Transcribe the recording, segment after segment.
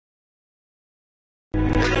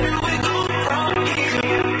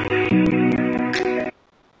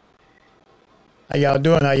How y'all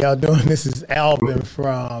doing? How y'all doing? This is Alvin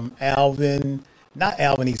from Alvin, not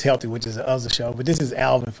Alvin Eats Healthy, which is the other show, but this is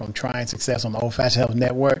Alvin from Trying Success on the Old Fashioned Health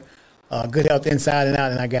Network. Good Health Inside and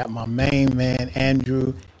Out, and I got my main man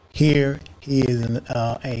Andrew here. He is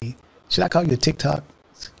should I call you a TikTok?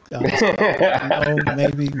 No,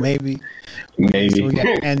 maybe. So we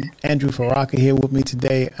got Andrew Faraka here with me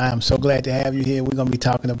today. I am so glad to have you here. We're going to be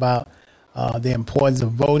talking about the importance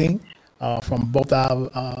of voting. From both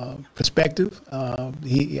our perspective. I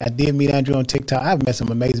did meet Andrew on TikTok. I've met some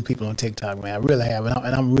amazing people on TikTok, man. I really have,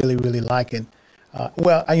 and I'm really, really liking. I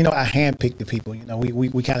handpicked the people.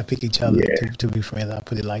 We kind of pick each other to be friends. I'll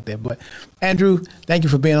put it like that. But Andrew, thank you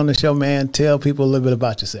for being on the show, man. Tell people a little bit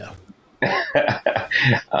about yourself.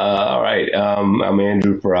 All right. I'm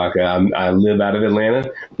Andrew Faraka. I live out of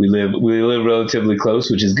Atlanta. We live relatively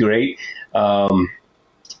close, which is great. I'm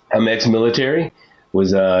ex-military.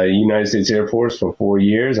 Was United States Air Force for 4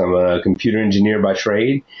 years. I'm a computer engineer by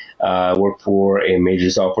trade. Work for a major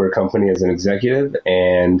software company as an executive,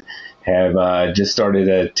 and have just started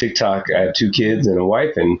a TikTok. I have 2 kids and a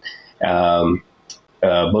wife, and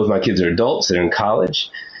both my kids are adults. They're in college,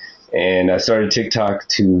 and I started TikTok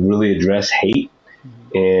to really address hate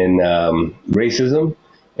and racism,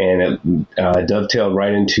 and it dovetailed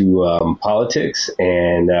right into politics,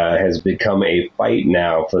 and has become a fight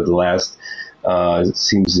now for the last. It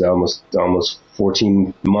seems almost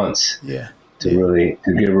 14 months to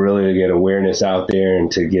get awareness out there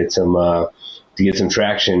and to get some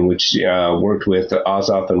traction, which worked with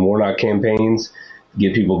Ossoff and Warnock campaigns,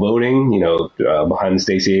 get people voting, behind the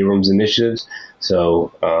Stacey Abrams initiatives.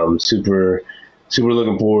 So super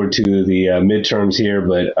looking forward to the midterms here,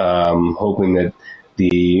 but hoping that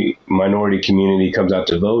the minority community comes out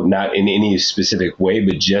to vote, not in any specific way,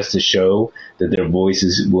 but just to show that their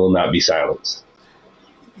voices will not be silenced.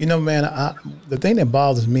 Man, the thing that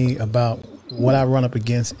bothers me about what I run up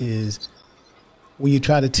against is when you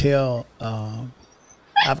try to tell,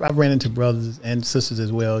 I've ran into brothers and sisters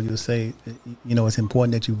as well. You'll say, it's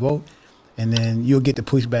important that you vote. And then you'll get the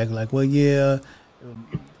pushback like, well, yeah,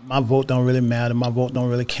 my vote don't really matter. My vote don't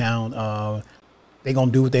really count. They're going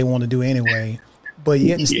to do what they want to do anyway. But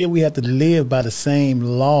yet and still we have to live by the same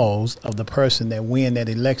laws of the person that win that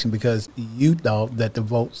election because you thought that the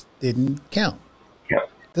votes didn't count. Yeah.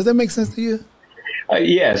 Does that make sense to you?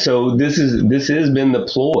 So this has been the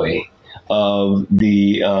ploy of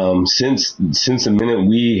the since the minute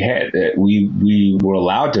we were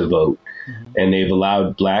allowed to vote, and they've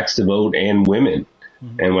allowed blacks to vote and women.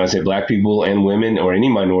 And when I say black people and women, or any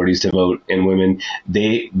minorities to vote and women,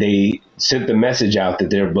 they sent the message out that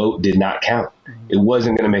their vote did not count. It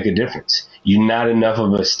wasn't going to make a difference. You're not enough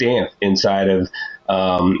of a stamp inside of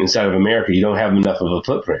America. You don't have enough of a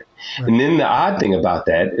footprint. Right. And then the odd thing about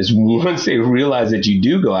that is once they realize that you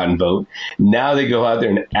do go out and vote, now they go out there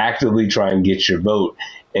and actively try and get your vote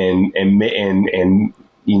and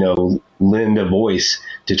lend a voice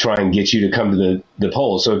to try and get you to come to the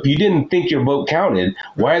polls. So if you didn't think your vote counted,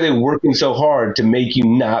 why are they working so hard to make you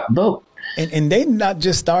not vote? And they not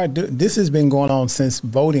just started. This has been going on since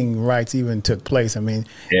voting rights even took place. I mean,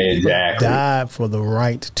 people died for the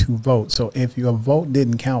right to vote. So if your vote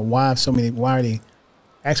didn't count, why are they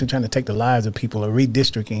actually trying to take the lives of people, or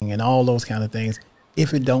redistricting and all those kind of things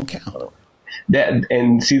if it don't count? That's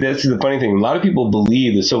the funny thing. A lot of people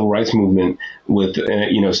believe the civil rights movement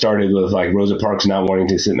started with like Rosa Parks not wanting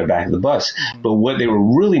to sit in the back of the bus. But what they were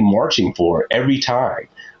really marching for every time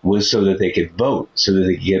was so that they could vote, so that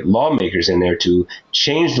they could get lawmakers in there to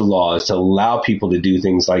change the laws to allow people to do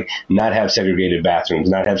things like not have segregated bathrooms,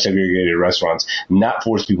 not have segregated restaurants, not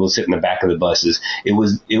force people to sit in the back of the buses. It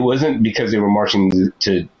wasn't because they were marching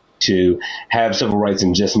to have civil rights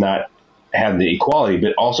and just not have the equality,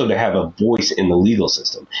 but also to have a voice in the legal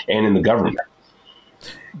system and in the government.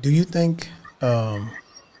 Do you think, are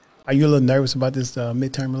you a little nervous about this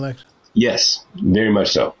midterm election? Yes, very much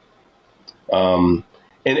so.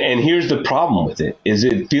 And here's the problem with it, is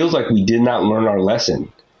it feels like we did not learn our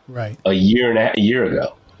lesson a year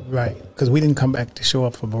ago. Right, because we didn't come back to show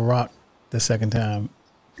up for Barack the second time.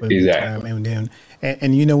 Exactly. And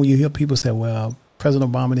when you hear people say, well,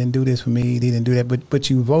 President Obama didn't do this for me, he didn't do that,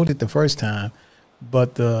 but you voted the first time,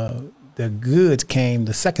 but the goods came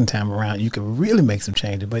the second time around. You could really make some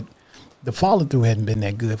changes, but the follow through hadn't been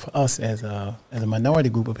that good for us as a minority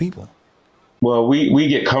group of people. Well, we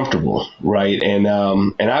get comfortable, right? And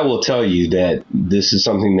I will tell you that this is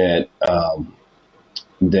something that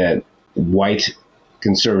that white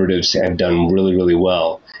conservatives have done really, really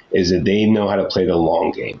well, is that they know how to play the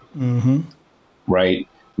long game, right?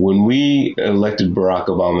 when we elected Barack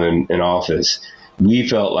Obama in office, we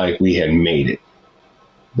felt like we had made it.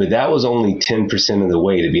 But that was only 10% of the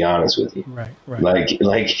way, to be honest with you. Right.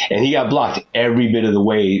 And he got blocked every bit of the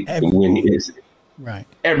way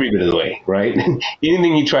every bit of the way, right?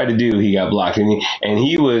 Anything he tried to do, he got blocked. And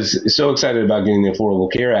he was so excited about getting the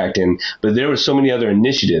Affordable Care Act in, but there were so many other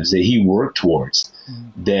initiatives that he worked towards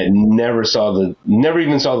that never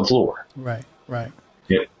even saw the floor. Right.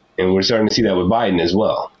 Yep. And we're starting to see that with Biden as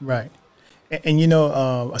well. Right. And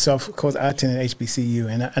so of course I attended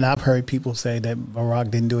HBCU, and I've heard people say that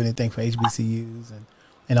Barack didn't do anything for HBCUs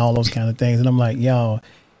and all those kind of things. And I'm like,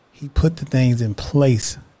 he put the things in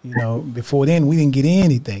place. Before then we didn't get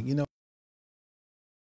anything.